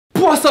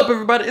What's up,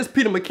 everybody? It's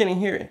Peter McKinnon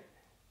here.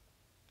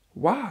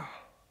 Wow,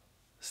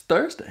 it's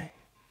Thursday.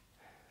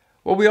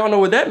 Well, we all know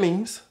what that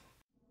means.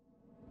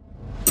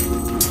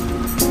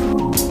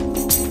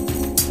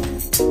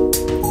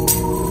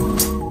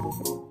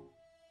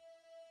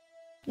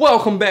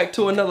 Welcome back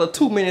to another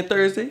 2-Minute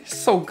Thursday.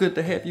 So good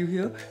to have you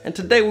here. And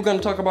today we're going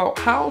to talk about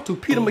how to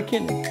Peter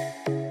McKinnon.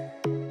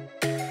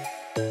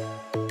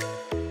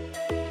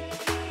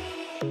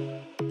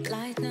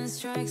 Lightning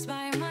strikes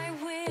by my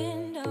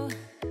window.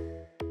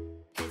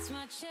 It's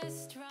my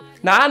chest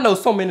right. Now, I know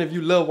so many of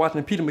you love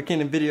watching Peter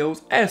McKinnon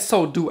videos, as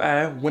so do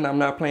I when I'm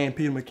not playing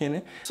Peter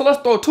McKinnon. So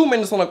let's throw 2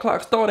 minutes on the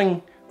clock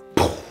starting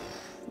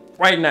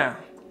right now.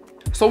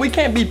 So we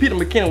can't be Peter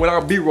McKinnon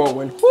without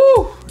B-rolling.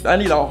 Whew, I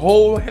need a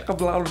whole heck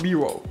of a lot of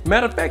B-roll.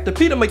 Matter of fact, the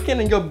Peter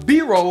McKinnon, your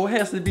B-roll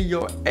has to be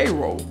your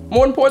A-roll.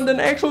 More important than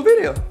the actual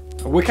video.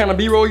 What kind of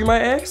B-roll, you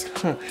might ask?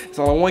 It's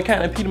only one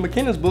kind in Peter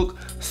McKinnon's book,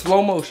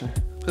 slow motion.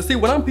 Cause see,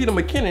 when I'm Peter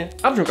McKinnon,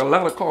 I drink a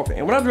lot of coffee.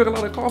 And when I drink a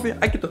lot of coffee,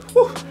 I get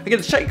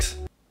the shakes.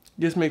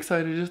 Gets me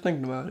excited just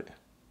thinking about it.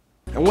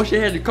 And once you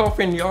had your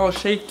coffee and you're all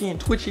shaky and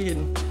twitchy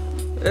and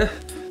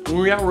when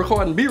we're out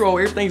recording B-roll,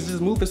 everything's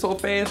just moving so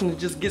fast and it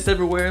just gets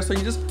everywhere. So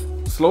you just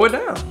slow it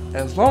down.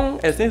 As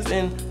long as it's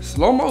in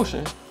slow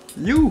motion,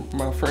 you,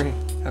 my friend,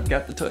 have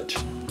got the touch.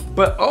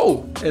 But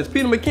oh, as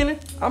Peter McKinnon,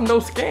 I'm no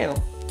scam.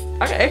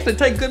 I can actually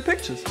take good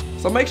pictures.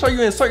 So make sure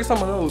you insert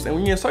some of those. And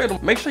when you insert them,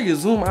 make sure you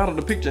zoom out of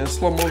the picture in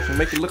slow motion.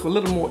 Make it look a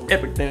little more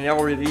epic than it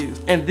already is.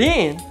 And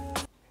then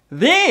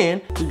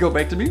you go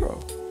back to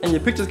B-roll. And your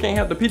pictures can't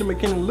have the Peter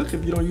McKinnon look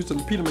if you don't use the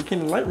Peter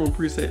McKinnon Lightroom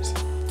presets.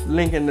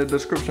 Link in the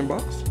description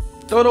box.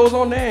 Throw those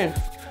on there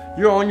and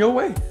you're on your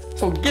way.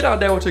 So get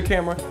out there with your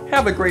camera,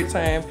 have a great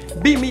time,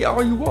 be me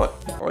all you want.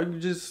 Or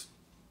you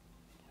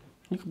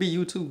can be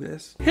you too,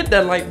 guys. Hit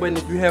that like button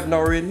if you haven't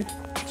already.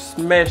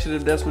 Smash it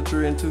if that's what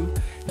you're into.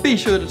 Be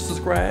sure to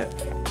subscribe.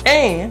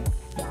 And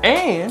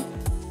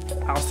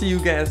I'll see you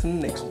guys in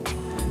the next one.